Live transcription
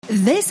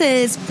This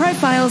is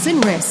Profiles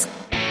in Risk.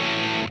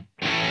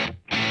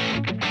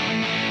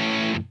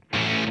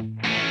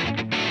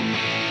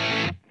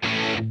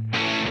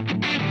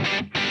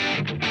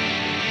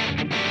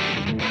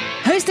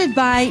 Hosted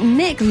by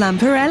Nick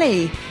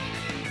Lamparelli.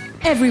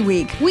 Every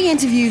week, we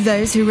interview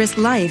those who risk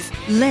life,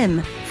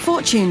 limb,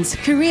 fortunes,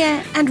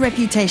 career, and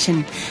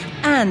reputation,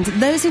 and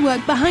those who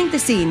work behind the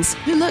scenes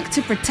who look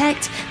to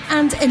protect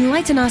and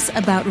enlighten us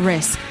about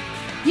risk.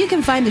 You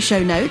can find the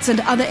show notes and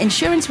other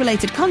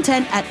insurance-related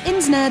content at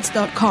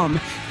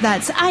insnerds.com.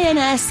 That's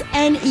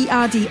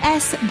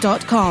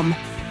insnerds.com.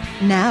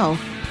 Now,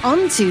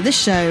 on to the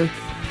show.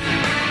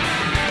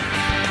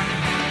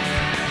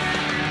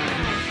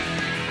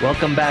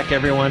 Welcome back,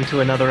 everyone,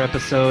 to another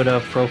episode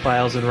of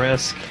Profiles in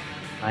Risk.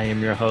 I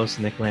am your host,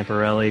 Nick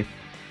Lamparelli.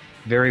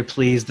 Very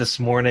pleased this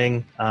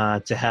morning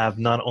to have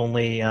not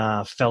only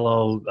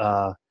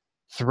fellow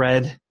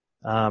thread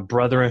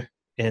brother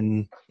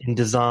in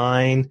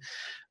design,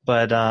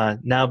 but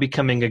now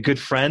becoming a good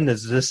friend,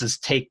 as this is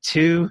take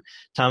two,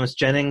 Thomas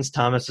Jennings.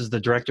 Thomas is the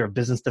Director of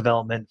Business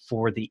Development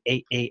for the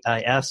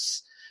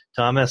AAIS.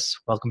 Thomas,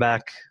 welcome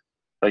back.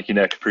 Thank you,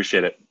 Nick.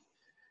 Appreciate it.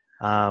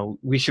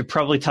 We should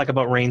probably talk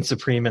about Reign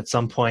Supreme at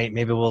some point.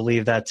 Maybe we'll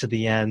leave that to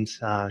the end,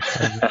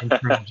 kind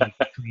of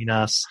between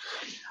us.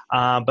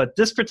 But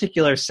this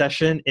particular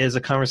session is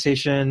a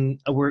conversation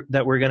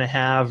that we're going to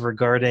have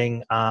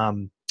regarding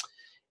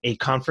a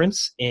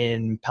conference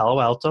in Palo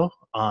Alto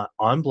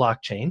on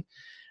blockchain.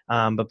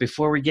 But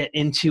before we get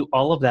into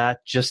all of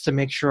that, just to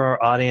make sure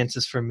our audience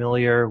is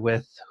familiar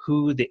with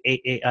who the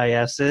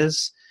AAIS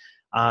is,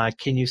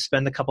 can you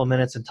spend a couple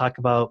minutes and talk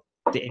about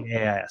the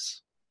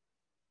AAIS?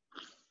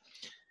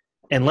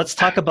 And let's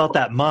talk about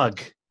that mug.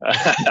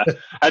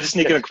 I just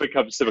sneak in a quick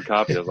sip of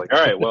coffee. I was like, all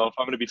right, well, if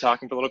I'm going to be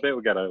talking for a little bit,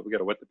 we gotta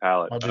wet the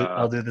palate.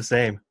 I'll do the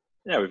same.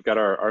 Yeah, we've got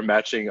our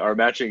matching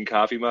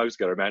coffee mugs,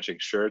 got our matching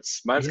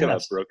shirts. Mine's got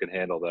a broken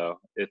handle though.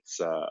 It's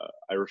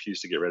I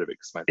refuse to get rid of it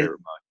because it's my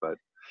favorite mug. But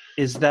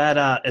is that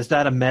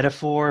a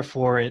metaphor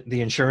for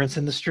the insurance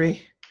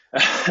industry?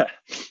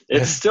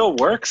 It still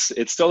works.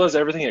 It still does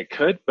everything it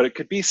could, but it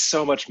could be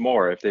so much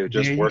more if they would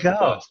just work with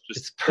us.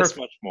 Just this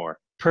much more.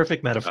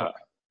 Perfect metaphor.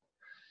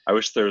 I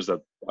wish there was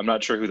I'm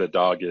not sure who the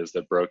dog is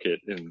that broke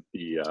it in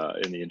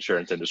the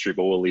insurance industry,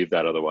 but we'll leave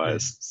that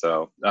otherwise.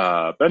 So,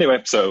 but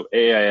anyway, so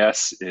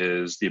AAIS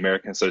is the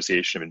American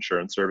Association of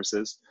Insurance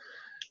Services,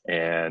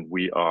 and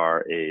we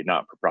are a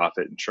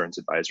not-for-profit insurance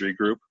advisory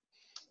group.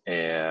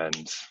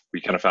 And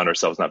we kind of found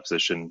ourselves in that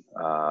position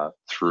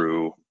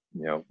through,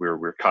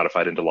 we're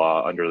codified into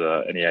law under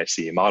the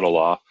NAIC model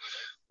law,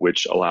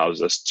 which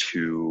allows us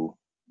to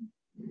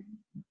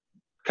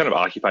kind of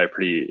occupy a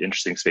pretty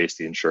interesting space,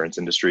 the insurance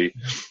industry,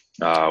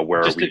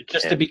 where just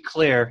to be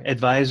clear,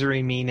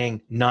 advisory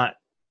meaning not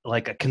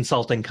like a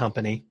consulting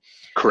company.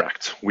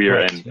 Correct. We are,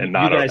 right. and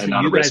not a risk.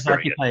 You guys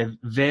occupy a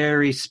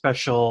very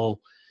special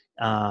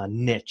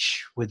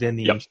niche within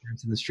the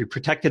insurance industry,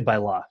 protected by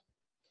law.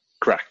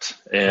 Correct.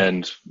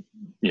 And,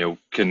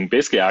 can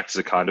basically act as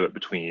a conduit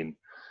between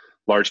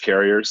large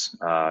carriers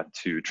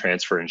to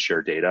transfer and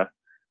share data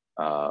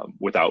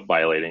without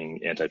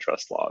violating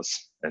antitrust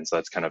laws. And so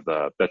that's kind of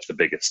that's the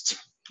biggest,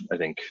 I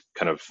think,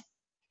 kind of,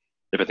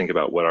 if I think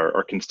about what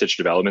our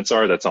constitutive elements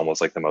are, that's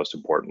almost like the most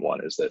important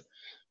one, is that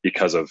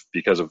because of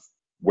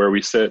where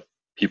we sit,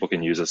 people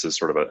can use us as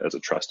sort of as a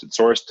trusted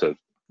source to,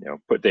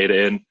 put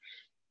data in,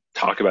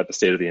 talk about the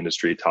state of the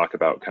industry, talk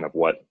about kind of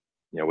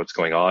what's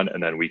going on,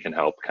 and then we can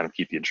help kind of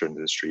keep the insurance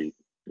industry,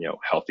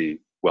 healthy,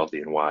 wealthy,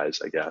 and wise,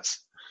 I guess.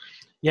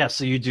 Yeah.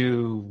 So you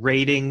do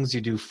ratings, you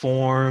do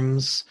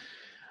forms.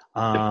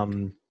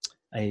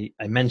 I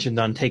mentioned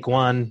on take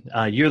one,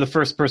 you're the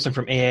first person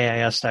from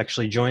AAIS to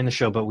actually join the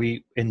show, but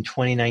in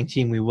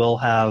 2019, we will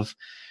have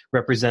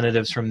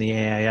representatives from the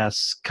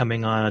AAIS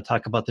coming on to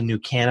talk about the new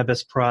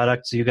cannabis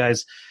product. So you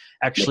guys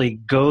actually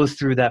go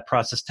through that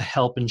process to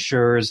help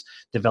insurers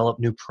develop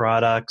new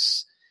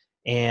products.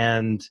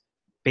 And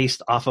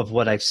based off of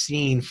what I've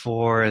seen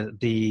for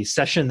the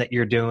session that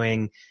you're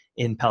doing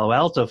in Palo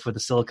Alto for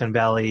the Silicon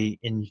Valley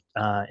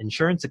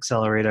Insurance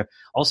Accelerator,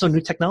 also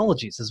new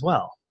technologies as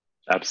well.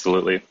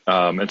 Absolutely.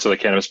 And so the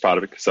cannabis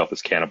product itself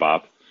is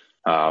Cannabop.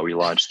 We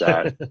launched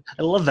that.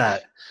 I love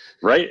that.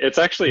 Right? It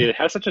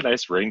has such a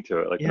nice ring to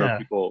it. Like,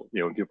 people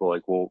are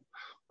like, well,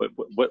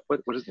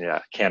 what is it?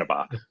 Yeah,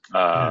 Cannabop.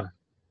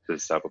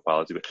 This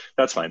apology, but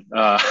that's fine.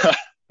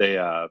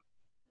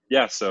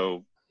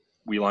 So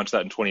we launched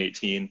that in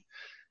 2018,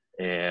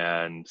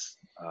 and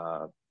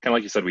kind of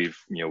like you said, we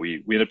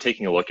ended up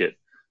taking a look at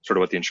sort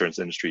of what the insurance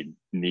industry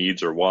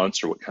needs or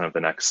wants, or what kind of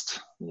the next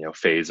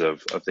phase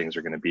of things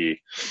are going to be.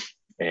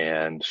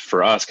 And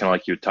for us, kind of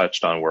like you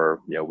touched on, where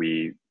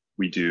we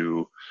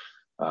do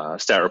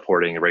stat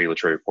reporting and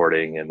regulatory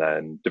reporting, and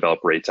then develop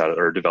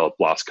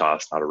loss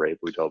costs, not a rate,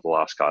 but we develop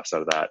loss costs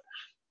out of that.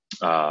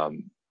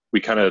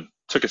 We kind of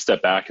took a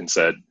step back and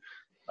said,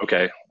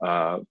 okay,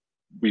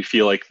 we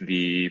feel like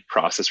the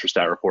process for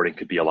stat reporting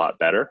could be a lot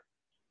better.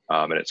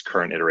 In its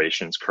current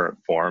iteration, its current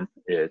form,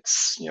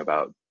 it's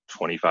about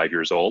 25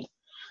 years old.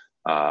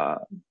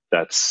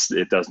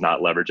 It does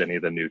not leverage any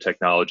of the new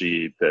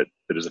technology that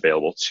is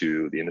available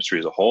to the industry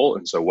as a whole.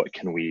 And so what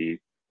can we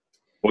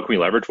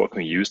leverage? What can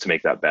we use to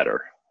make that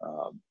better?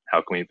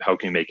 How can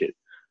we make it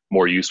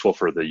more useful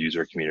for the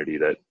user community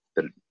that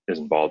is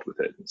involved with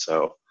it? And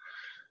so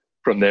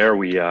from there,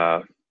 we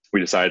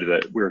decided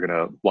that we were going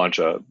to launch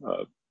a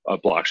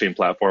blockchain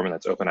platform, and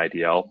that's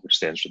OpenIDL, which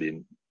stands for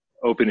the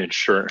Open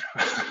Insurance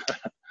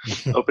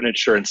Open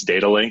Insurance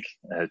Data Link.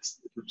 It's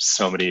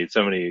so many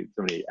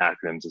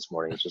acronyms this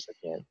morning. It's just I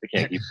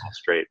can't keep them all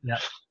straight. Yeah.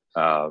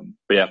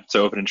 But yeah,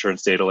 so Open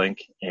Insurance Data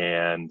Link,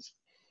 and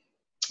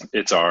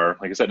it's our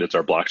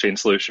blockchain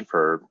solution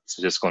for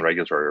statistical and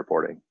regulatory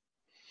reporting.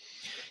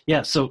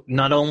 Yeah. So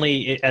not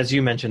only, as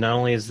you mentioned, not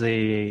only is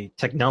the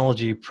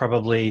technology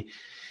probably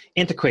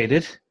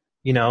antiquated,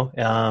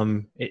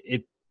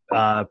 it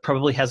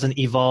probably hasn't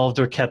evolved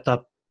or kept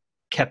up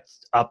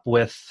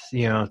with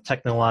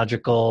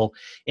technological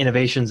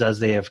innovations as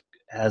they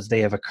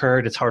have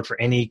occurred. It's hard for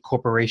any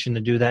corporation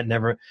to do that.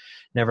 Never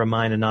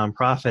mind a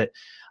nonprofit.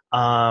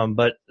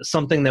 But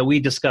something that we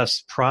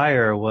discussed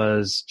prior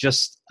was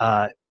just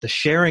the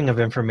sharing of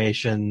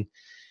information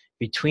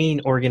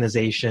between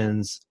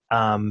organizations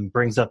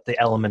brings up the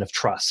element of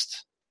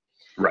trust.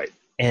 Right.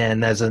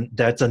 And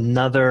that's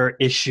another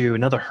issue,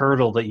 another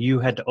hurdle that you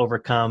had to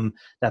overcome,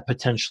 that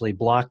potentially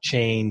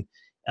blockchain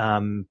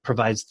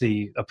provides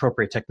the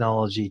appropriate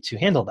technology to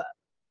handle that.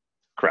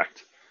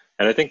 Correct.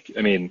 And I think,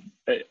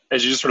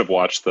 as you just sort of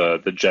watch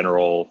the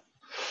general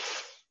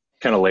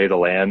kind of lay of the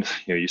land,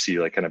 you see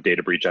like kind of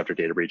data breach after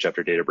data breach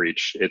after data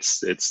breach.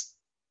 It's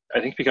I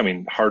think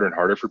becoming harder and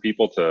harder for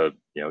people to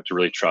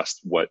really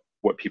trust what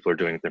people are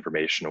doing with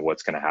information and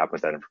what's going to happen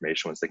with that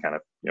information once they kind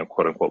of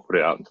quote unquote put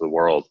it out into the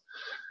world.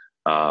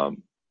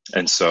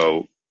 And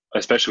so,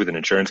 especially with an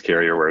insurance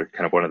carrier, where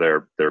kind of one of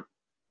their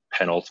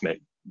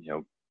penultimate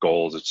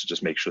goals is to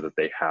just make sure that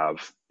they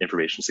have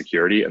information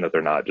security and that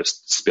they're not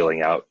just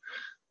spilling out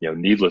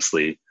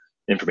needlessly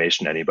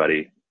information to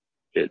anybody.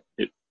 It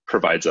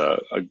provides a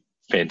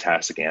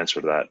fantastic answer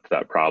to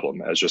that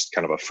problem as just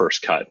kind of a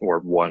first cut, or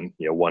one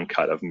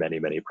cut of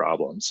many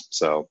problems.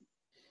 So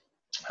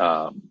it's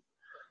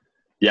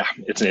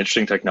an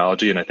interesting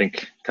technology, and I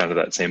think kind of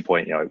that same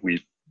point,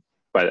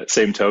 by that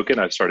same token,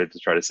 I've started to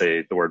try to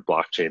say the word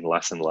blockchain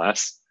less and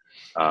less,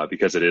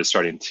 because it is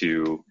starting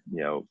to,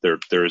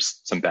 there's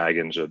some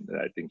baggage, and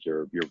I think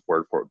your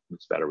word for it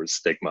was better, was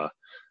stigma,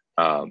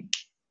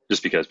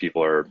 just because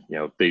people are,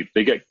 they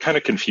get kind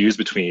of confused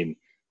between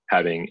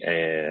having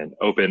an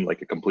open,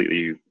 like a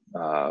completely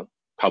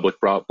public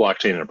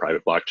blockchain and a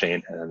private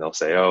blockchain, and then they'll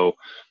say, a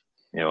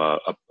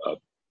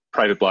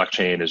private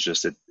blockchain is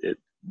just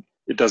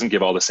it doesn't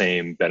give all the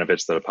same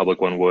benefits that a public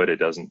one would. It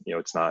doesn't,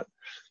 it's not.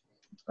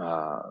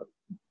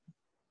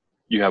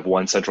 You have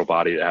one central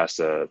body that has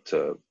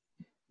to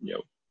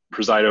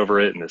preside over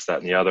it, and this, that,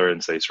 and the other,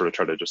 and so they sort of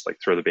try to just like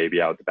throw the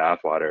baby out with the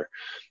bathwater.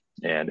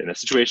 And in a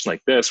situation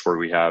like this, where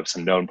we have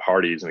some known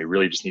parties and we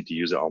really just need to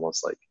use it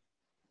almost like,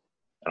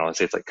 I don't want to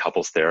say it's like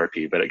couples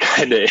therapy, but it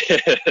kind of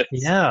is.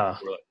 Yeah.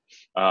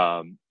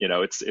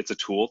 It's a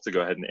tool to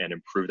go ahead and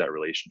improve that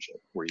relationship,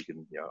 where you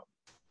can,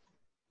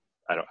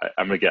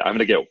 I'm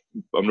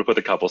gonna put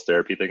the couples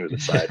therapy thing to the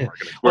side.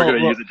 We're gonna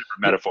use a different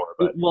metaphor.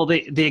 But. Well,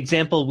 the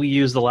example we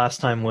used the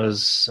last time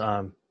was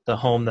the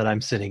home that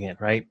I'm sitting in,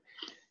 right?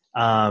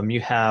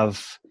 You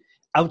have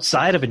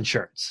outside of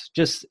insurance,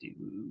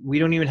 we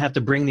don't even have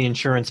to bring the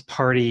insurance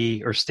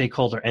party or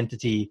stakeholder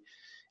entity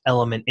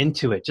element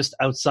into it. Just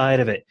outside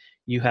of it,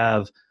 you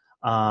have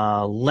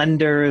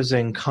lenders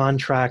and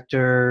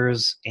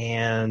contractors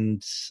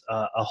and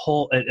a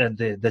whole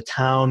the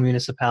town,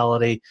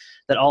 municipality,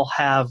 that all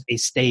have a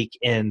stake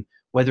in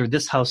whether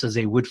this house is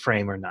a wood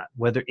frame or not,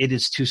 whether it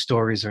is 2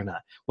 stories or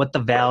not, what the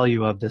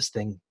value of this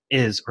thing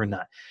is or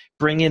not.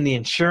 Bring in the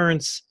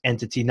insurance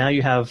entity. Now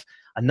you have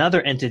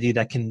another entity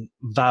that can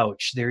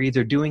vouch. They're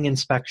either doing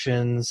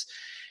inspections,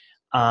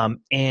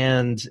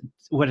 and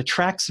what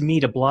attracts me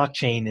to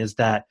blockchain is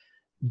that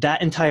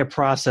entire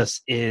process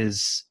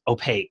is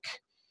opaque.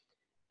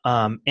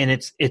 And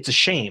it's a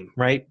shame,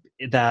 right?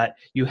 That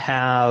you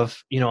have,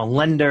 a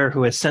lender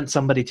who has sent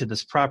somebody to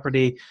this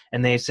property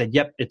and they said,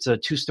 yep, it's a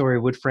 2-story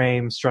wood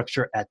frame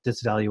structure at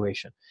this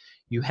valuation.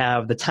 You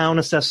have the town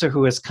assessor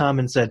who has come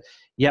and said,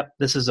 yep,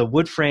 this is a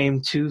wood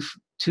frame,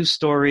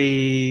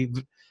 2-story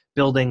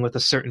building with a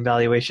certain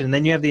valuation. And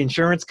then you have the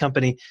insurance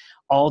company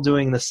all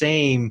doing the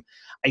same.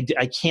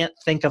 I can't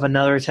think of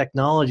another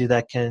technology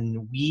that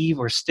can weave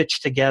or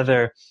stitch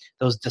together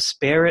those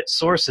disparate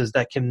sources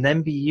that can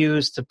then be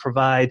used to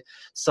provide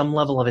some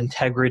level of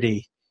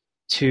integrity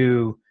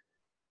to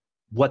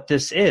what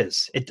this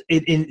is.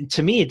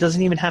 To me, it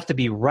doesn't even have to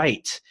be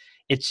right.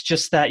 It's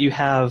just that you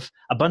have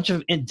a bunch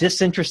of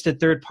disinterested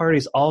third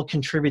parties all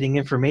contributing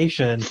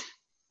information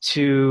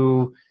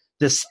to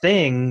this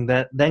thing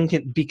that then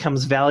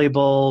becomes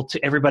valuable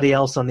to everybody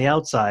else on the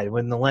outside.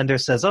 When the lender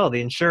says, oh,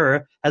 the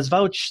insurer has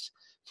vouched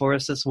for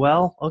us as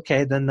well,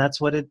 okay, then that's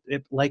what it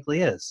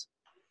likely is.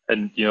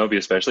 And it'd be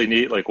especially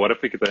neat. Like, what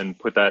if we could then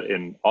put that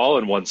all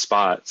in one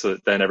spot, so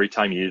that then every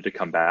time you needed to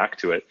come back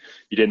to it,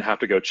 you didn't have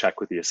to go check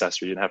with the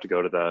assessor. You didn't have to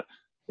go to the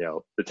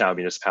town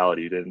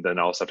municipality. You didn't then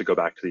also have to go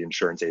back to the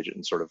insurance agent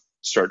and sort of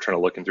start trying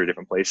to look in 3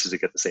 different places to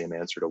get the same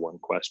answer to one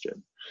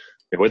question.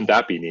 Wouldn't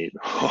that be neat?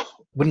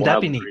 Wouldn't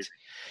that be neat? Crazy.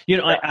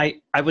 Yeah.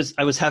 I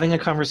was having a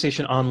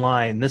conversation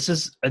online. This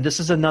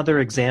is another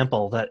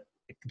example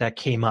that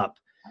came up.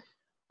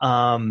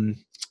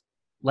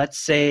 Let's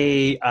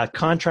say a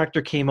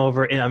contractor came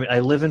over, and I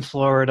live in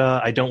Florida.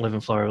 I don't live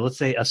in Florida.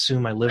 Let's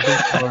assume I lived in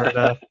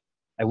Florida.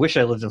 I wish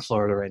I lived in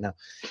Florida right now.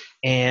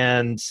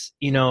 And,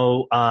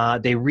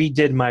 they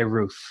redid my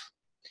roof.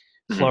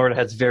 Mm-hmm. Florida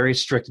has very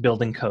strict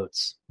building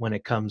codes when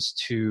it comes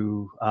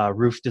to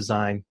roof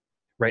design,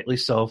 rightly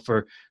so,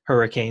 for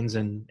hurricanes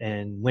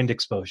and wind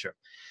exposure.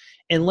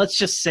 And let's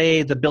just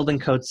say the building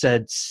code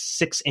said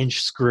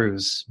 6-inch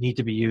screws need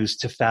to be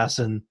used to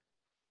fasten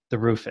the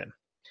roof in.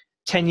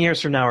 10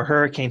 years from now, a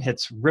hurricane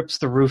hits, rips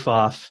the roof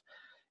off.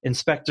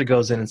 Inspector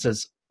goes in and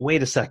says,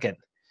 wait a second.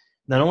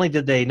 Not only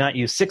did they not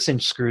use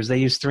 6-inch screws, they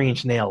used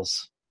 3-inch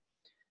nails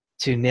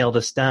to nail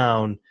this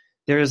down.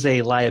 There is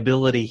a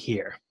liability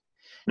here.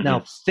 Mm-hmm.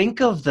 Now, think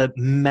of the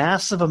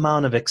massive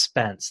amount of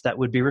expense that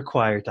would be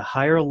required to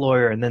hire a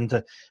lawyer and then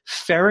to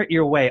ferret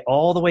your way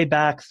all the way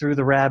back through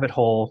the rabbit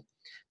hole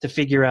to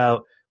figure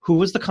out who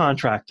was the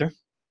contractor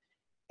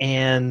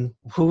and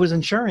who was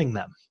insuring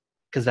them,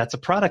 because that's a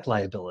product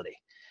liability.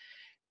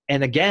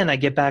 And again, I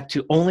get back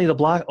to only a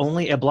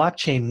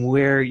blockchain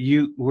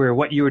where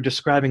what you were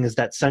describing is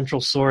that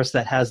central source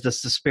that has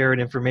this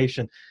disparate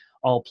information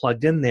all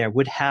plugged in there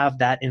would have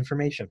that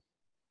information.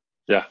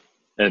 Yeah.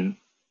 And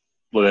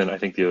well, then I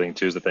think the other thing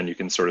too is that then you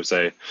can sort of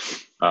say,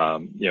 at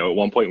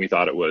one point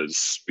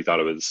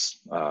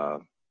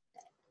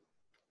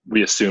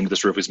we assumed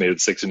this roof was made with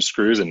 6-inch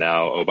screws, and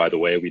now, oh, by the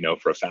way, we know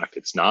for a fact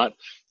it's not,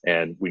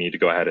 and we need to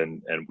go ahead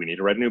and we need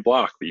to write a new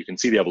block. But you can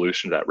see the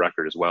evolution of that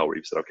record as well, where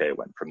you've said, okay, it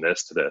went from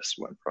this to this,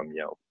 went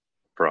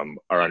from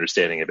our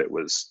understanding of it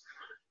was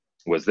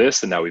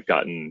this, and now we've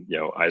gotten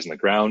eyes on the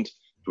ground.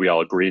 Do we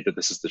all agree that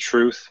this is the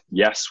truth?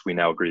 Yes, we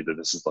now agree that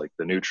this is like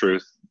the new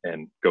truth,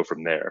 and go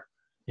from there.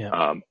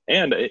 Yeah.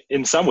 And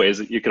in some ways,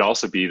 it could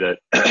also be that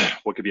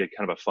what could be a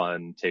kind of a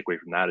fun takeaway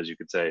from that is you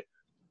could say,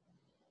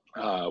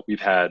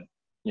 we've had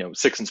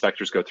 6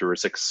 inspectors go through, or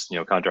 6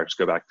 contractors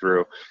go back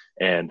through,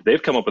 and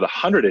they've come up with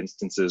 100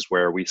 instances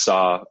where we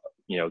saw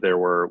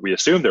we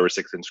assumed there were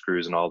 6-inch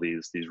screws in all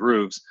these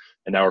roofs,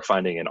 and now we're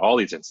finding in all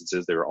these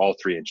instances they were all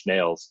 3-inch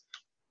nails.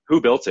 Who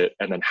built it,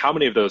 and then how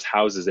many of those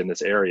houses in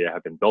this area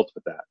have been built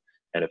with that?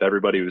 And if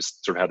everybody was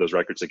sort of had those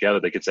records together,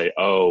 they could say,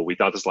 oh, we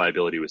thought this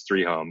liability was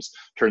 3 homes,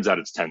 turns out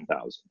it's 10,000.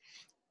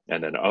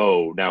 And then,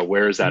 oh, now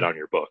where is that on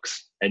your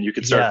books? And you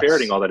could start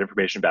ferreting all that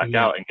information back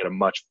out and get a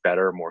much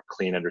better, more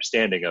clean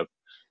understanding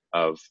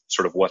of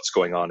sort of what's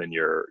going on in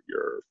your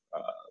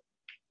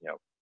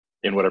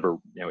in whatever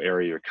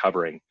area you're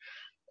covering.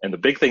 And the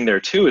big thing there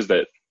too is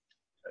that,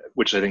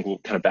 which I think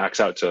kind of backs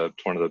out to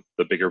one of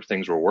the bigger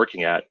things we're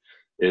working at,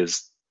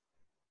 is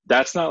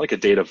that's not like a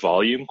data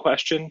volume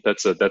question.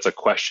 That's a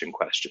question.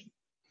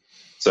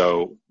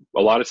 So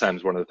a lot of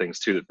times one of the things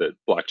too that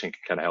blockchain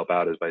can kind of help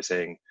out is by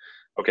saying,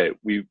 okay,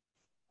 we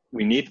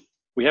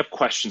have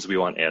questions we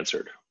want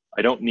answered.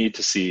 I don't need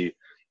to see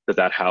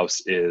that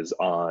house is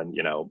on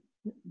the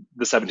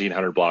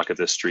 1700 block of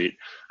this street.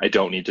 I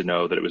don't need to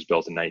know that it was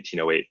built in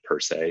 1908 per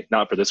se,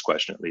 not for this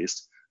question at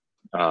least.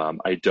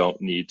 I don't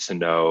need to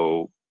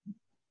know,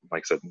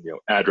 like I said,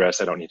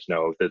 address. I don't need to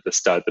know that the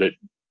stud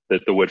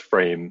that the wood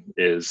frame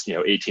is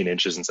 18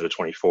 inches instead of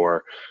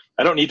 24.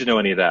 I don't need to know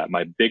any of that.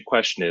 My big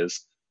question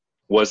is,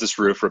 was this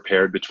roof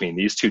repaired between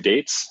these 2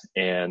 dates,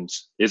 and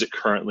is it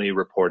currently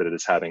reported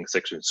as having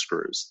 6-inch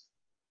screws?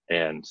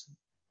 And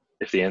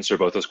if the answer to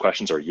both those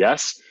questions are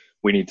yes,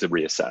 we need to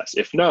reassess.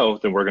 If no,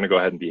 then we're going to go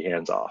ahead and be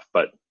hands off.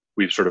 But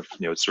we've sort of,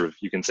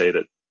 you can say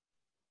that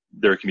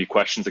there can be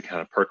questions that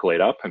kind of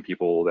percolate up, and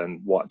people will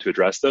then want to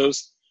address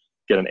those,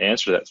 get an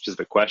answer to that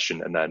specific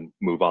question, and then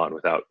move on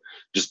without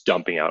just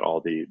dumping out all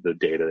the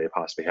data they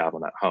possibly have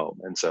on that home.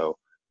 And so,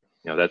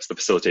 that's the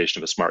facilitation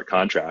of a smart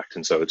contract.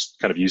 And so it's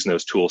kind of using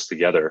those tools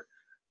together.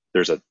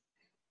 I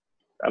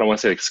don't want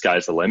to say like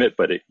sky's the limit,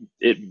 but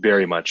it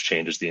very much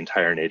changes the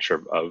entire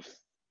nature of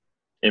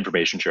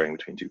information sharing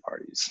between 2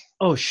 parties.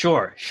 Oh,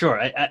 sure.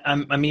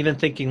 I'm even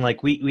thinking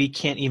like we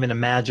can't even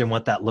imagine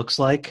what that looks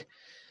like.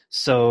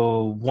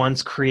 So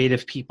once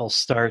creative people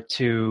start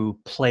to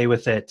play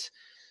with it,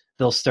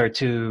 they'll start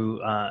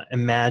to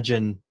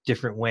imagine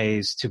different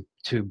ways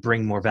to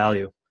bring more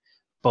value,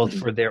 both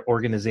for their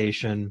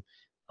organization.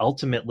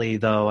 Ultimately,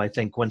 though, I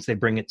think once they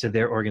bring it to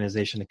their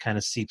organization, it kind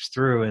of seeps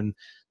through, and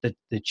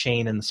the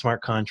chain and the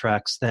smart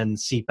contracts then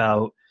seep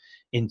out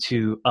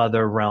into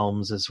other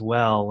realms as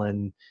well.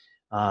 And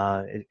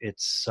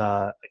it's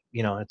I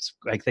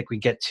think we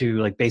get to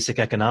like basic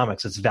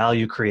economics. It's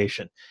value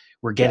creation.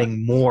 We're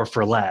getting more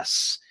for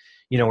less.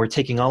 we're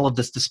taking all of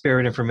this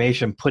disparate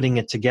information, putting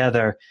it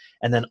together,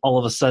 and then all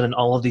of a sudden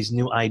all of these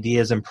new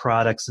ideas and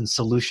products and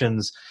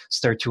solutions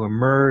start to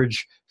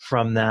emerge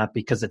from that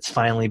because it's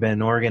finally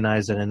been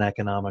organized in an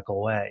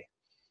economical way.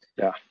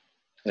 Yeah.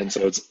 And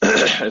so it's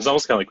it's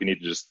almost kind of like we need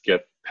to just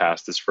get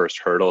past this first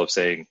hurdle of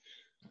saying,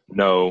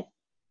 no,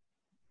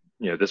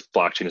 this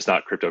blockchain is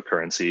not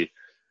cryptocurrency.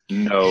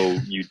 No,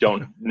 you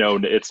don't. No,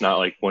 it's not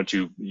like once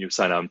you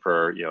sign on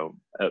for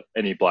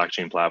any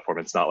blockchain platform,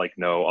 it's not like,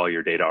 no, all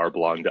your data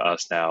belong to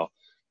us now.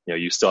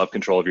 You still have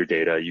control of your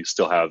data. You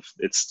still have,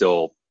 it's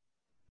still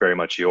very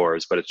much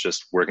yours, but it's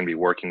just we're going to be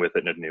working with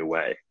it in a new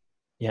way.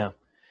 Yeah.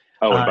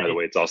 Oh, and by the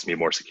way, it's also going to be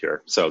more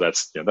secure. So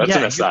that's an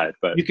aside.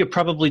 But you could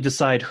probably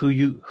decide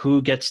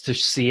who gets to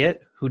see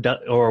it, who does,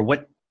 or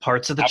what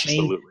parts of the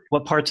Absolutely. chain,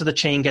 what parts of the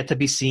chain get to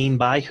be seen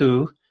by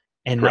who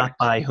and Correct.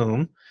 not by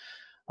whom.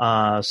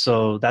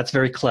 So that's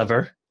very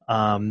clever.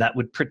 That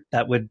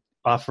would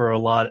offer a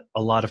lot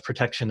of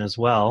protection as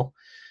well.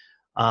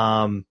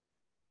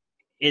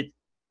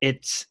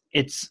 It's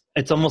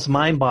almost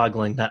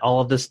mind-boggling that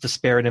all of this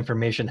disparate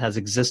information has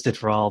existed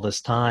for all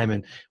this time,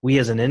 and we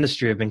as an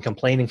industry have been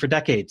complaining for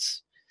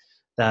decades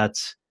that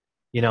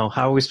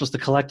how are we supposed to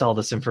collect all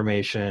this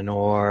information,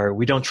 or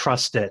we don't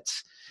trust it.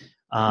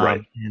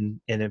 Right. And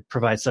it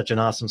provides such an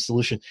awesome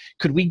solution.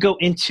 Could we go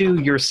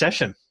into your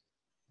session?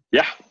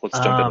 Yeah, let's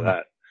jump into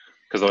that.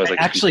 Because otherwise,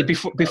 actually,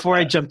 before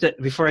I jump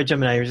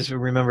in, I just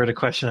remembered a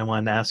question I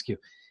wanted to ask you.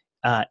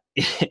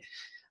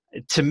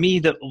 To me,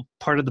 the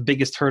part of the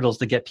biggest hurdles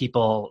to get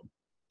people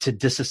to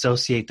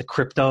disassociate the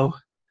crypto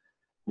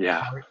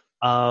part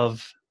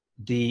of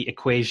the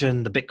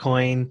equation, the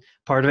Bitcoin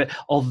part of it.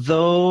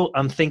 Although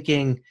I'm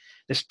thinking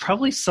there's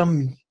probably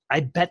I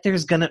bet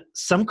there's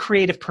some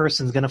creative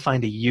person's gonna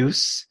find a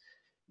use,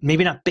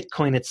 maybe not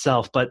Bitcoin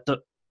itself, but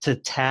to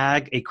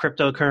tag a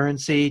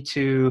cryptocurrency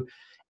to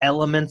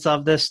elements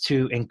of this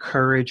to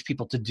encourage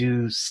people to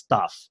do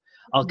stuff.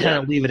 I'll kind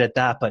of leave it at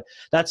that, but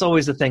that's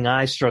always the thing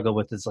I struggle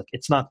with is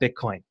it's not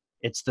Bitcoin.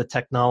 It's the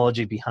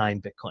technology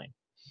behind Bitcoin.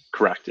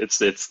 Correct. It's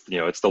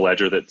the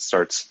ledger that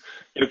starts,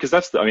 because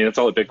that's all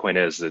that Bitcoin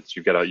is. It's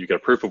you get a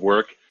proof of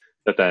work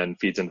that then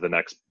feeds into the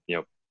next,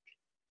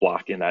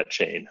 block in that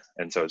chain.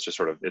 And so it's just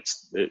sort of,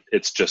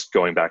 it's just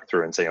going back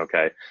through and saying,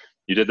 okay,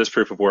 you did this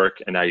proof of work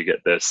and now you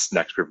get this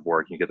next proof of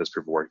work, you get this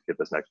proof of work, you get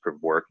this next proof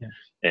of work. Yeah.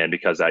 And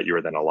because that you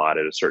were then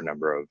allotted a certain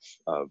number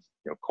of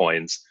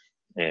coins,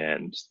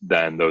 and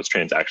then those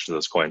transactions,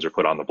 those coins are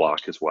put on the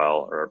block as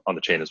well, or on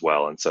the chain as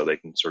well. And so they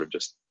can sort of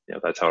just,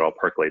 that's how it all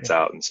percolates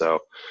out. And so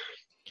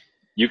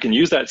you can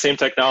use that same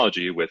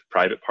technology with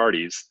private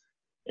parties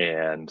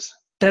and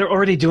that are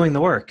already doing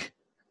the work.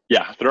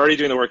 Yeah, they're already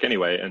doing the work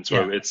anyway. And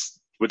so it's,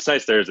 what's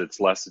nice there is it's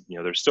less,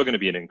 there's still going to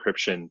be an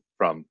encryption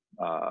from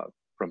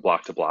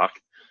block to block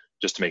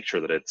just to make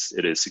sure that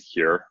it is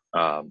secure.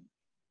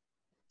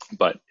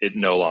 But it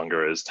no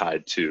longer is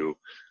tied to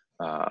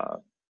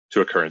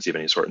a currency of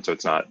any sort. And so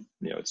it's not,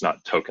 it's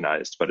not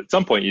tokenized, but at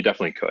some point you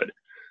definitely could.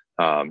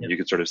 You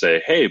could sort of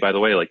say, hey, by the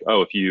way,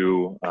 if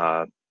you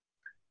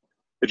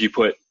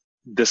put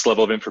this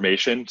level of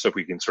information, so if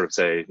we can sort of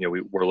say,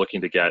 we're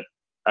looking to get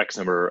X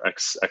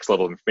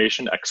level of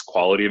information, X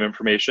quality of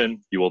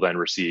information, you will then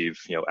receive,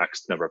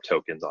 X number of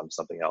tokens on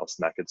something else,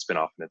 and that could spin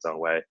off in its own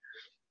way.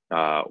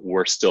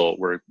 We're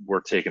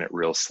taking it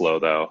real slow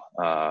though.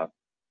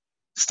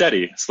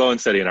 Slow and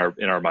steady in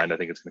our mind. I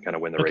think it's going to kind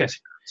of win the race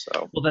here.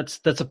 So, well,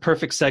 that's a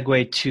perfect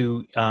segue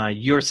to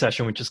your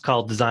session, which is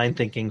called Design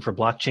Thinking for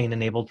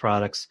Blockchain-Enabled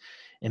Products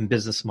and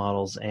Business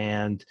Models.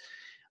 And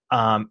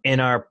in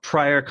our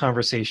prior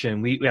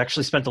conversation, we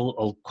actually spent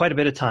quite a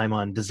bit of time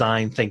on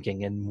design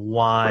thinking and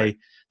why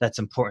that's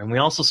important. We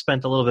also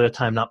spent a little bit of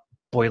time not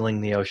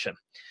boiling the ocean.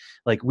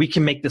 We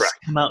can make this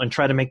come out and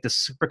try to make this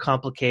super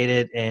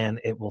complicated, and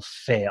it will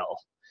fail.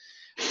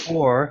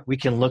 Or we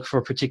can look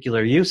for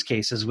particular use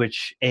cases,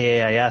 which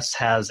AAIS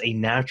has a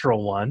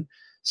natural one,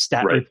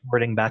 stat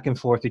reporting back and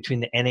forth between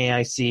the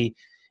NAIC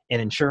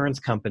and insurance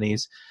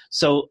companies.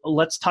 So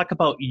let's talk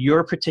about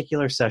your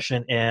particular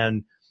session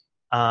and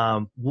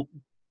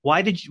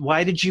why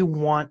did you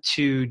want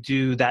to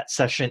do that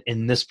session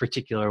in this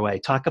particular way?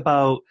 Talk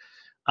about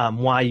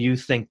why you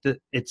think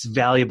that it's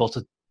valuable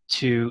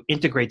to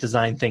integrate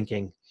design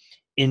thinking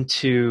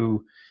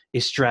into a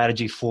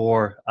strategy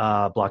for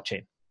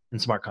blockchain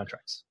and smart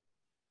contracts.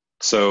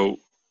 So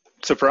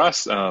for us,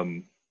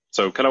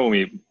 so kind of when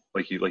we,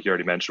 like you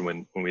already mentioned,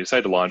 when we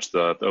decided to launch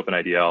the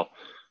OpenIDL,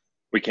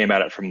 we came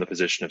at it from the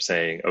position of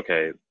saying,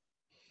 okay,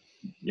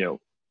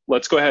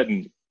 let's go ahead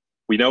and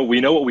we know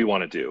what we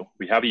want to do.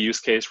 We have a use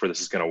case where this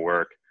is going to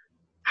work.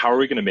 How are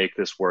we going to make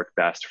this work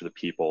best for the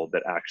people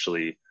that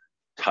actually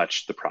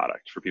touch the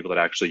product, for people that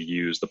actually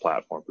use the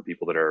platform, for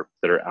people that are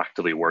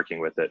actively working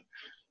with it?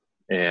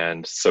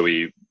 And so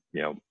we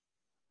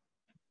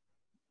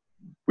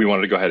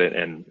wanted to go ahead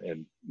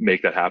and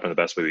make that happen the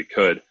best way we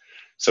could.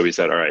 So we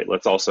said, all right,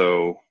 let's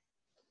also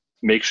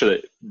make sure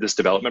that this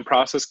development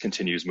process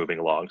continues moving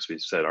along. So we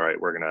said, all right,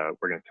 we're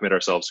gonna commit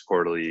ourselves to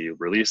quarterly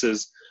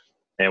releases,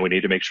 And we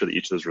need to make sure that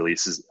each of those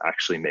releases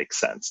actually make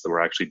sense, that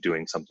we're actually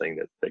doing something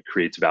that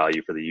creates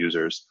value for the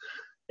users.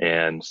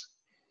 And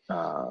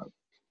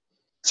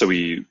so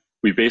we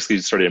basically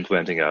started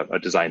implementing a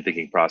design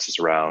thinking process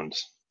around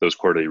those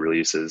quarterly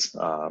releases.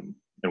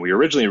 And we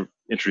originally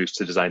introduced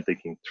to design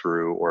thinking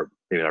through, or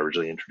maybe not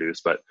originally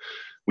introduced, but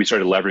we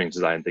started leveraging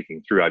design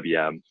thinking through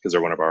IBM because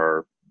they're one of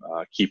our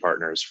key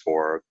partners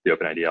for the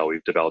OpenIDL.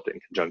 We've developed it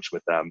in conjunction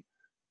with them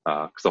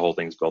because the whole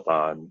thing's built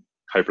on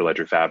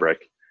Hyperledger Fabric.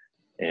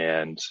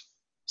 And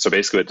so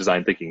basically what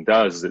design thinking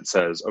does is it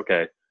says,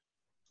 okay,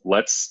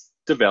 let's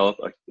develop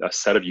a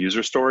set of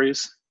user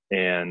stories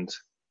and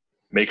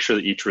make sure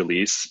that each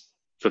release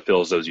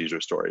fulfills those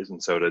user stories.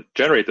 And so to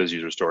generate those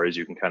user stories,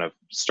 you can kind of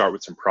start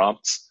with some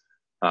prompts.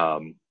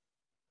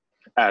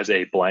 As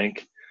a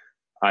blank,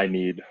 I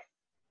need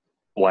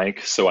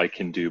blank so I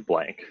can do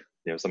blank,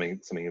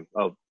 something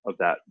of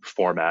that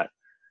format.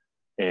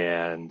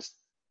 And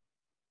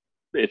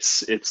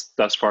it's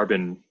thus far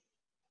been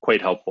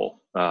quite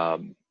helpful.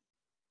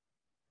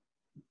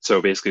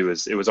 So basically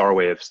it was our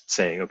way of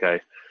saying,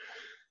 okay,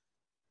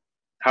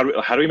 how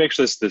do we make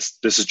sure this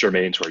is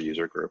germane to our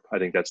user group? I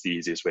think that's the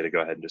easiest way to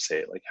go ahead and just say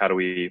it. Like, how do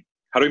we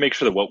make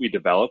sure that what we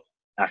develop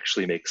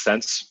actually makes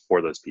sense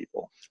for those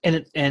people?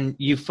 And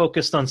you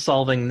focused on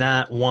solving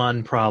that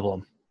one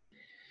problem.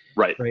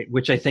 Right.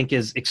 Which I think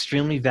is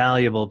extremely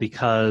valuable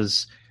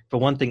because, for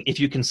one thing, if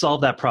you can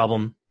solve that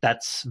problem,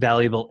 that's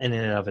valuable in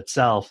and of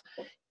itself.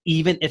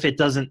 Even if it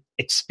doesn't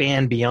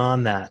expand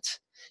beyond that,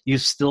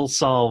 you've still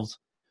solved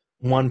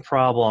one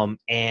problem.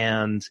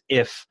 And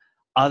if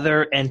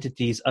other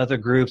entities, other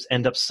groups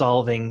end up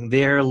solving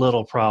their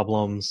little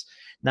problems,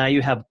 now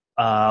you have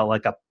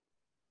like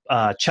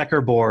a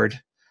checkerboard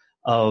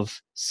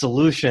of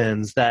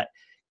solutions that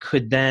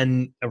could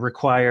then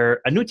require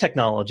a new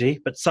technology,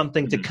 but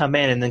something to come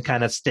in and then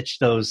kind of stitch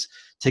those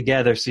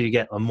together so you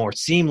get a more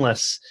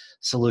seamless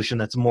solution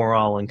that's more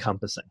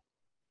all-encompassing.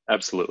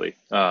 Absolutely.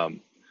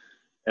 And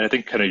I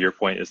think kind of your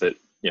point is that,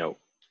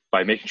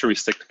 by making sure we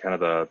stick to kind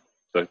of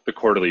the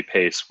quarterly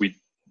pace,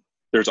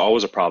 there's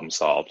always a problem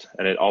solved,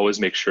 and it always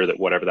makes sure that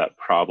whatever that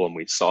problem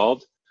we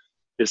solved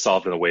is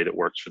solved in a way that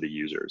works for the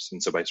users.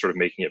 And so by sort of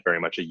making it very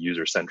much a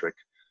user-centric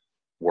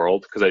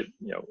world, because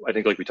I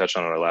think like we touched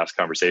on in our last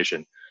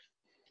conversation,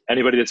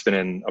 anybody that's been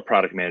in a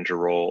product manager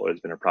role, or has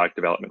been a product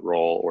development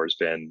role, or has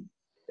been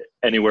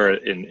anywhere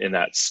in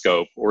that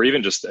scope, or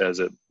even just as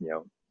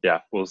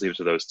we'll leave it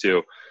to those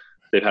two,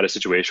 they've had a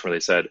situation where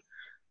they said,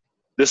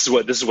 this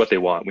is what they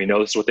want. We know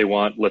this is what they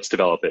want. Let's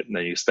develop it. And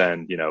then you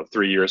spend,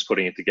 3 years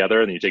putting it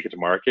together, and then you take it to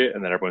market,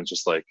 and then everyone's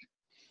just like,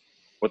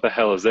 what the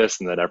hell is this?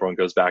 And then everyone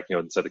goes back,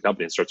 inside the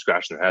company and starts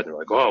scratching their head. And they're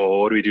like,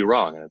 oh, what do we do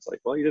wrong? And it's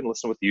like, well, you didn't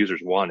listen to what the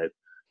users wanted.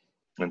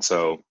 And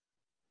so,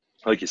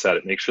 like you said,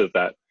 it makes sure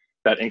that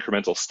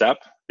incremental step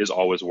is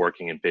always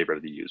working in favor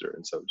of the user.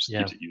 And so it just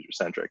keeps it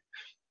user-centric.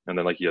 And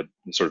then like you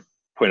sort of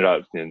pointed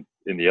out in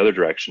the other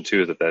direction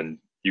too, that then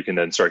you can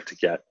then start to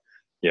get,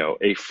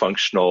 a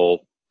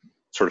functional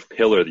sort of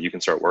pillar that you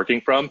can start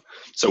working from.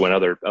 So when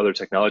other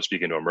technologies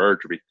begin to emerge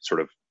or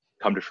sort of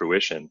come to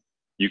fruition,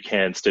 you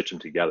can stitch them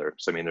together.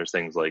 So I mean, there's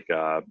things like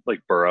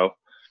Burrow,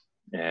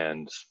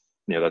 and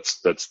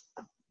that's the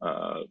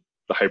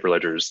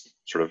Hyperledger's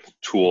sort of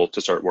tool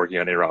to start working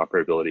on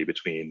interoperability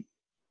between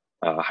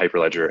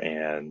Hyperledger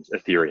and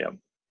Ethereum.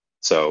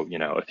 So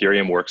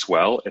Ethereum works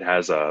well. It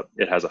has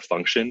a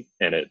function,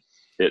 and it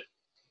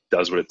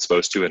does what it's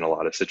supposed to in a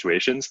lot of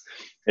situations.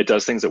 It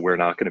does things that we're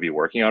not going to be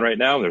working on right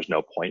now, and there's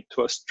no point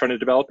to us trying to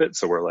develop it.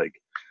 So we're like,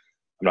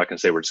 I'm not going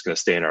to say we're just going to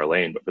stay in our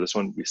lane, but for this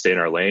one, we stay in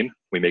our lane.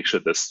 We make sure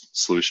this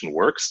solution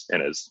works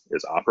and is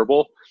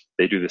operable.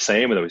 They do the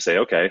same, and then we say,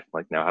 okay,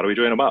 like now how do we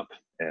join them up?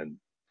 And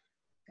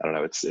I don't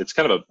know. It's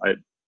kind of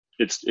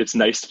it's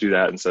nice to do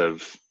that instead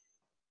of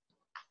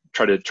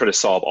try to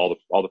solve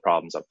all the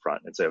problems up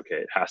front and say, okay,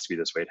 it has to be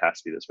this way. It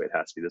has to be this way. It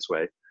has to be this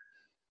way.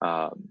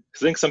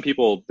 Because I think some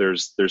people,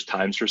 there's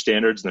times for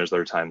standards, and there's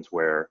other times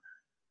where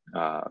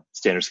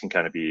standards can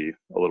kind of be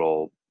a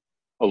little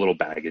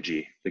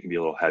baggagey. They can be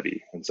a little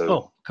heavy, and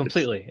so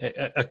completely.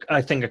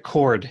 I think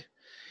Accord,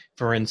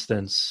 for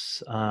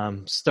instance,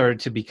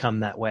 started to become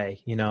that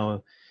way.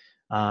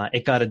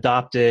 It got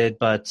adopted,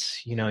 but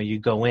you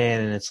go in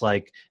and it's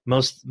like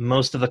most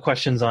of the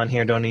questions on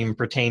here don't even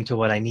pertain to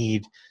what I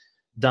need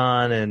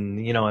done.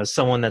 And as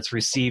someone that's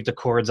received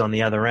Accords on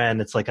the other end,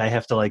 it's like I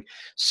have to like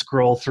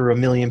scroll through 1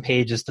 million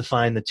pages to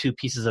find the 2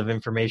 pieces of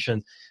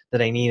information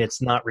that I need.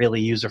 It's not really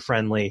user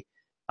friendly,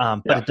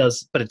 but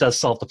it does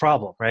solve the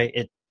problem, right?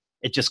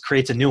 It just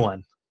creates a new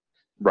one,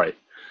 right?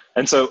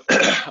 And so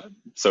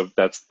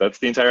that's the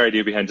entire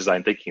idea behind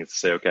design thinking, is to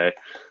say, okay,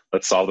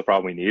 let's solve the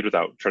problem we need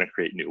without trying to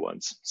create new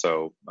ones.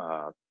 So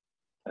I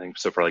think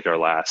so for like our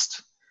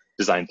last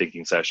design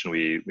thinking session,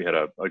 we had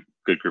a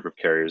good group of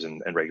carriers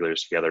and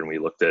regulators together, and we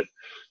looked at,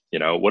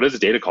 what does a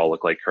data call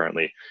look like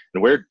currently,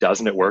 and where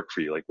doesn't it work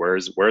for you? Like where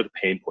are the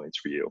pain points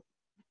for you?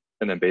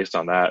 And then based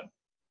on that,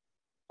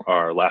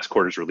 our last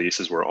quarter's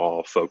releases were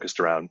all focused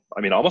around,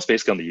 almost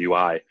basically on the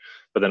UI,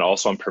 but then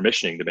also on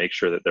permissioning to make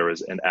sure that there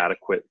was an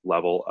adequate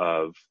level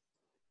of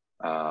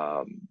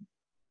an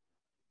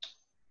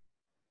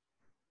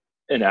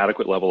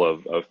adequate level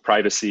of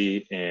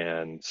privacy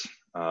and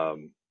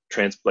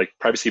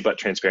privacy but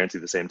transparency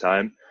at the same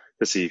time,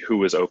 to see who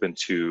was open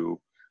to,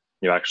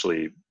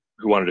 actually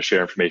who wanted to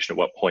share information at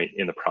what point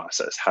in the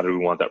process. How do we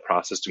want that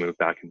process to move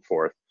back and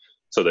forth,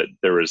 so that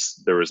there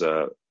was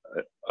a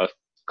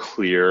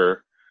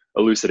clear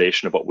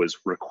elucidation of what was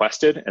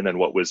requested and then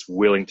what was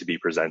willing to be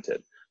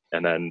presented.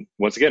 And then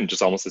once again,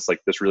 just almost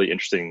this really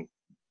interesting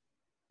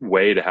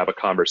way to have a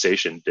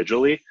conversation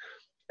digitally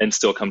and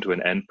still come to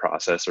an end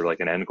process, or like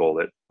an end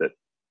goal that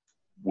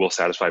will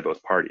satisfy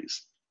both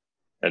parties.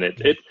 And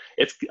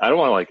it's I don't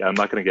want to, I'm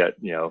not going to get,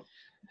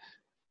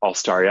 all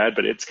starry-eyed,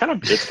 but it's kind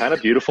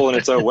of beautiful in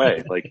its own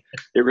way. Like,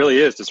 it really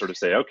is to sort of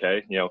say,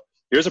 okay,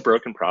 here's a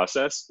broken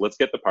process. Let's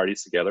get the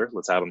parties together.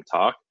 Let's have them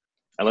talk,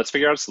 and let's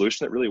figure out a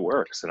solution that really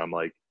works. And I'm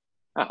like,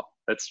 wow,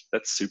 that's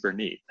super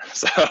neat.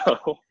 So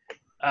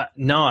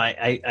no,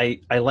 I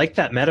like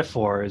that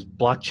metaphor, is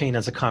blockchain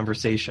as a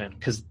conversation,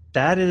 because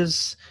that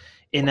is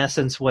in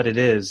essence what it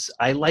is.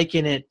 I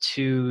liken it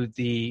to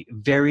the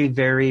very,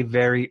 very,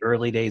 very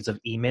early days of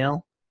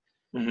email.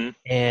 Mm-hmm.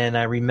 And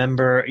I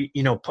remember,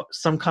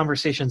 some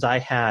conversations I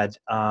had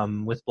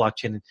with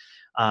blockchain.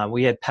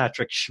 We had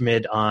Patrick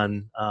Schmid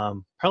on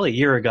probably a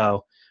year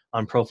ago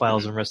on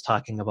Profiles and Risk,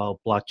 talking about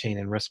blockchain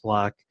and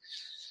RiskBlock.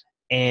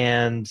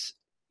 And,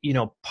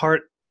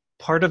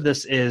 part of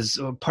this is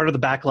part of the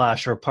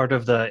backlash, or part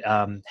of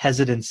the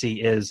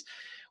hesitancy is,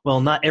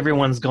 well, not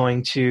everyone's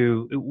going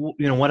to,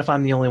 what if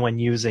I'm the only one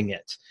using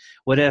it?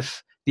 What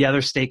if the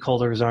other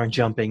stakeholders aren't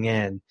jumping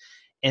in?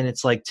 And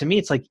it's like, to me,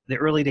 it's like the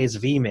early days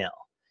of email.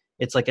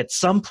 It's like, at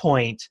some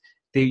point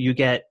you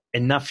get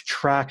enough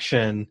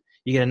traction,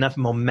 you get enough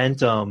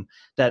momentum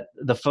that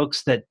the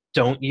folks that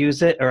don't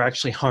use it are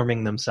actually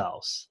harming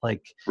themselves.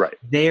 Like, right.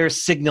 They're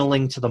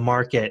signaling to the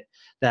market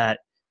that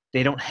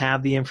they don't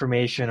have the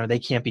information, or they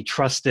can't be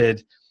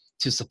trusted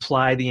to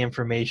supply the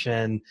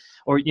information,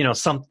 or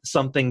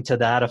something to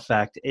that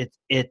effect.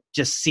 It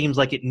just seems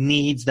like it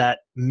needs that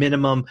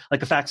minimum,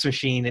 like a fax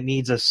machine. It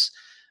needs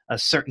a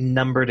certain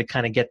number to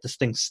kind of get this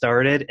thing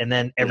started, and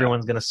then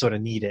everyone's going to sort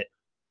of need it.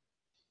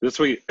 This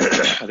week,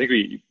 I think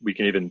we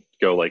can even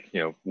go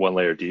one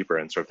layer deeper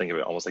and sort of think of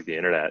it almost like the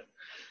internet.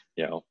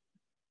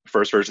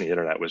 First version of the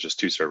internet was just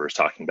two servers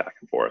talking back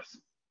and forth.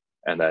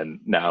 And then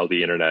now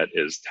the internet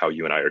is how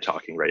you and I are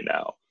talking right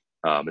now.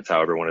 It's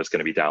how everyone is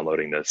going to be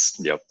downloading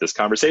this, this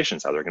conversation.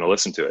 It's how they're going to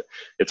listen to it.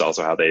 It's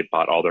also how they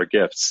bought all their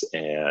gifts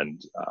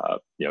and,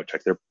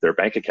 check their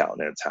bank account.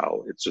 And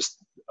it's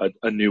just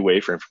a new way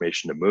for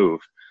information to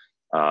move.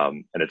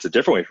 And it's a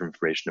different way for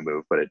information to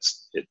move, but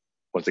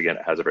once again,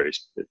 it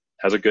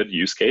has a good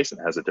use case,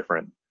 and it has a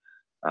different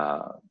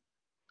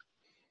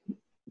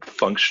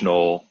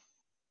functional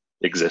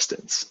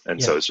existence.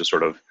 And so it's just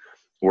sort of,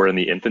 we're in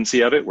the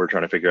infancy of it. We're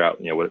trying to figure out,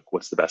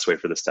 what's the best way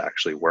for this to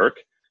actually work.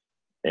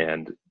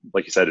 And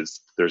like you said,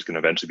 there's going to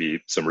eventually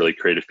be some really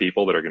creative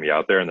people that are going to be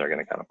out there, and they're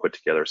going to kind of put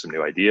together some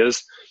new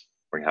ideas.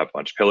 We're going to have a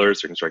bunch of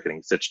pillars. They're going to start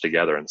getting stitched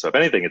together. And so if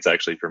anything, it's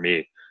actually, for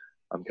me,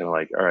 I'm kind of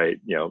like, all right,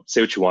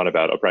 say what you want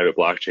about a private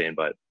blockchain,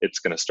 but it's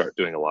going to start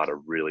doing a lot of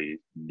really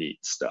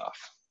neat stuff.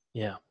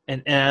 Yeah.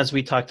 And as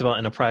we talked about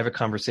in a private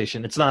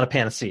conversation, it's not a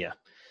panacea.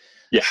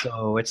 Yeah.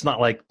 So it's not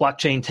like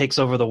blockchain takes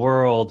over the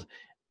world.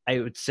 I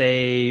would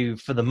say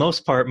for the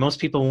most part, most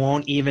people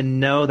won't even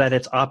know that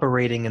it's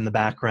operating in the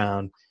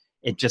background.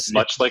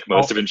 Much like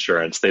most of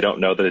insurance, they don't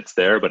know that it's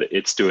there, but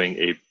it's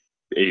doing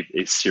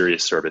a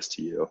serious service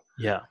to you.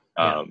 Yeah.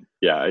 I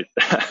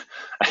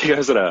think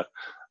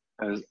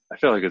I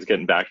feel like I was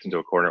getting backed into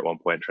a corner at one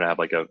point trying to have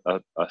like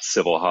a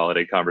civil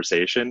holiday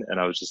conversation. And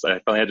I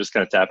finally had to just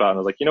kind of tap out, and I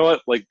was like, you know what?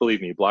 Like,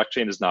 believe me,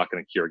 blockchain is not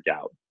going to cure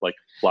gout. Like,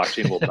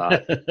 blockchain will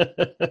not,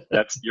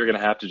 you're going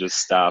to have to just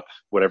stop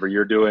whatever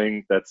you're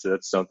doing. That's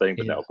something,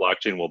 but no,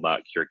 blockchain will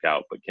not cure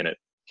gout, but can it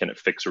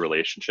fix a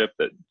relationship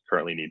that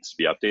currently needs to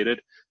be updated?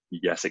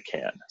 Yes, it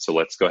can. So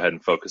let's go ahead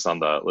and focus on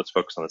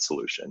the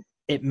solution.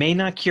 It may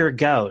not cure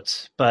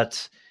gout,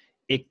 but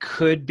it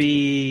could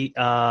be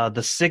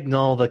the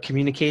signal, the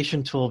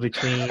communication tool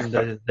between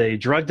the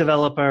drug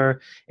developer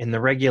and the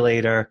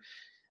regulator,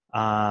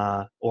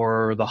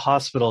 or the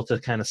hospital, to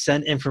kind of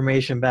send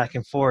information back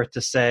and forth to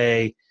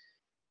say,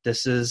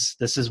 this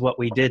is what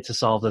we did to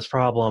solve this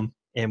problem,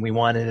 and we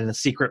want it in a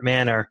secret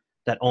manner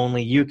that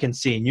only you can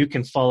see, and you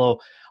can follow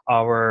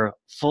our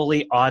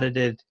fully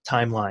audited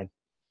timeline.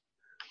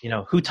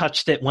 Who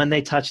touched it, when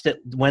they touched it,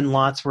 when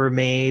lots were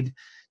made,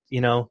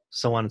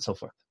 so on and so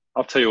forth.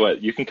 I'll tell you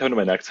what, you can come to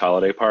my next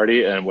holiday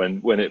party, and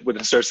when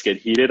it starts to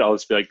get heated, I'll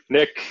just be like,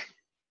 Nick,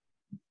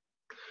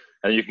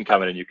 and you can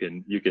come in and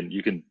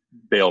you can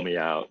bail me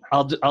out.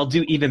 I'll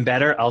do even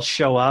better. I'll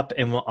show up,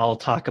 and I'll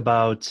talk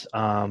about,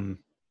 I'll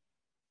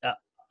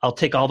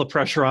take all the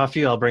pressure off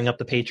you. I'll bring up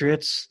the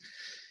Patriots.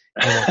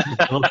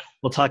 And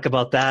we'll talk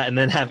about that, and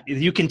then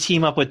you can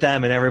team up with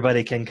them, and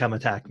everybody can come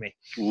attack me.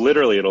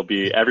 Literally, it'll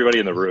be everybody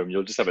in the room.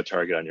 You'll just have a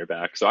target on your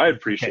back. So I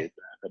appreciate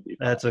that.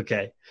 That's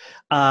okay.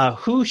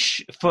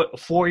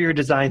 For your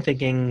design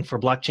thinking for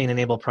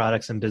blockchain-enabled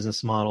products and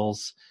business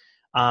models,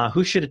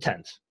 who should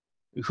attend?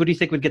 Who do you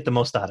think would get the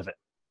most out of it?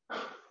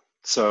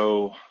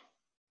 So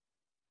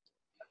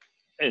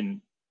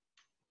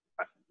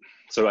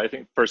I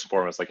think first and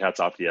foremost, like hats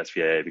off to the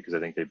SVA, because I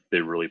think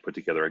they really put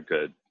together a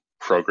good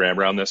program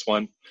around this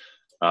one.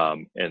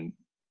 And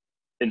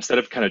instead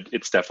of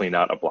it's definitely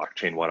not a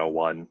blockchain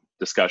 101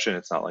 discussion.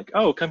 It's not like,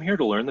 oh, come here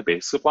to learn the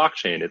basics of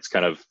blockchain. It's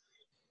kind of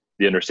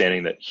the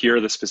understanding that here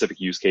are the specific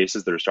use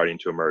cases that are starting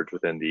to emerge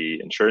within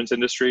the insurance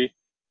industry.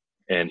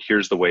 And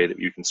here's the way that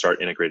you can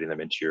start integrating them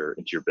into your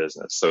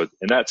business. So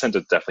in that sense,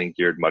 it's definitely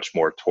geared much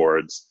more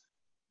towards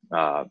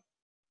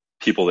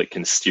people that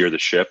can steer the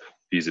ship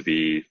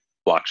vis-a-vis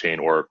blockchain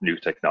or new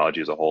technology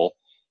as a whole.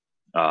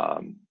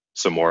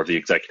 So more of the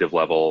executive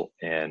level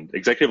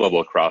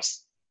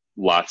across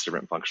lots of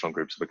different functional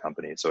groups of a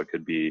company. So it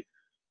could be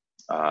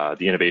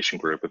the innovation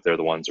group, if they're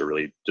the ones who are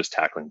really just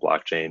tackling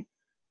blockchain.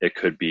 It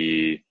could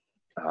be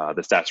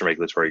the stats and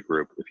regulatory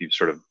group, if you've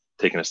sort of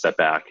taken a step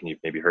back and you've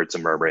maybe heard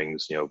some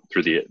murmurings,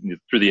 through the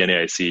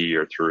NAIC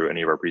or through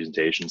any of our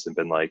presentations, and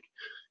been like,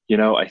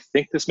 I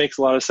think this makes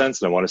a lot of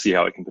sense and I want to see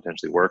how it can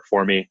potentially work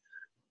for me.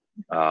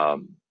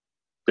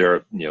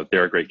 They're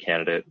a great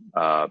candidate.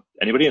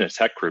 Anybody in a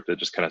tech group that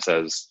just kind of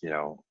says,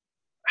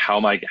 how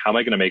am I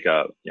going to make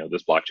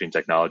this blockchain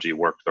technology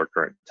work with our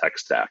current tech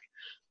stack?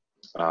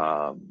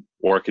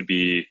 Or it could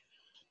be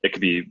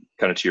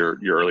kind of to your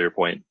earlier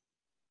point,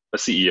 a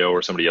CEO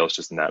or somebody else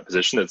just in that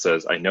position that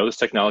says, I know this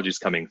technology is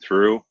coming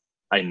through.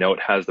 I know it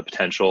has the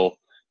potential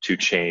to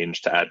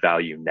change, to add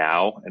value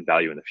now and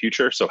value in the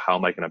future. So how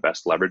am I going to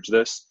best leverage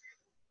this?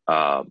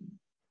 Kind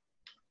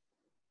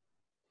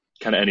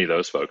of any of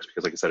those folks,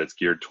 because like I said, it's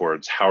geared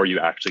towards how are you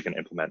actually going to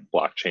implement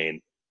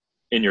blockchain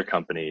in your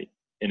company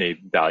in a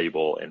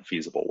valuable and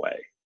feasible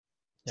way.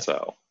 Yep.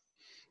 So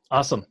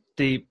awesome.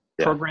 The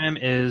program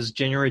is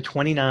January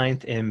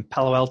 29th in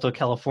Palo Alto,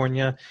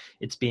 California.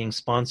 It's being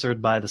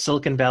sponsored by the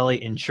Silicon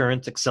Valley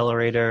Insurance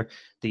Accelerator,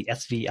 the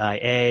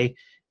SVIA.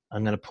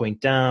 I'm going to point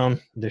down.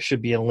 There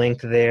should be a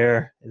link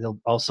there. It'll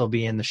also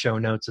be in the show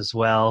notes as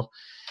well.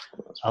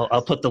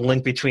 I'll put the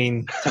link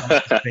between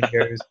Thomas'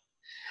 fingers.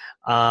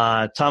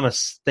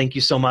 Thomas, thank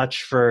you so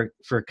much for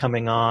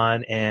coming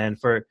on and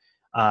for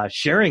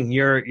sharing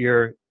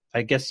your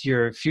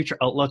future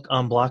outlook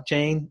on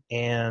blockchain.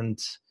 And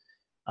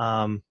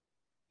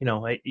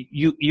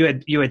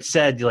you had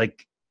said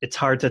like it's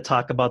hard to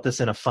talk about this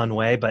in a fun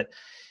way, but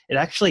it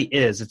actually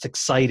is. It's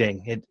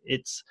exciting.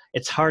 It's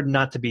hard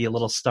not to be a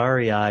little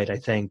starry-eyed, I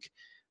think,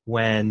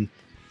 when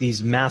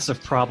these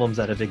massive problems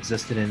that have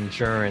existed in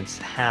insurance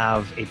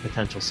have a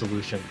potential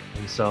solution.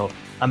 And so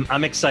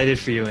I'm excited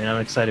for you, and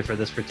I'm excited for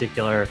this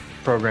particular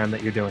program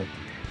that you're doing.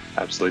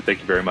 Absolutely.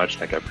 Thank you very much,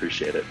 Nick. I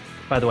appreciate it.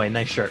 By the way,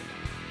 nice shirt.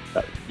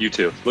 You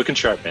too. Looking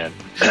sharp, man.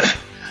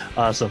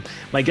 Awesome.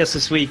 My guest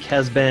this week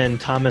has been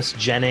Thomas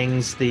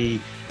Jennings, the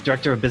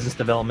Director of Business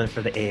Development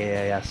for the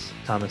AAIS.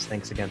 Thomas,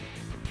 thanks again.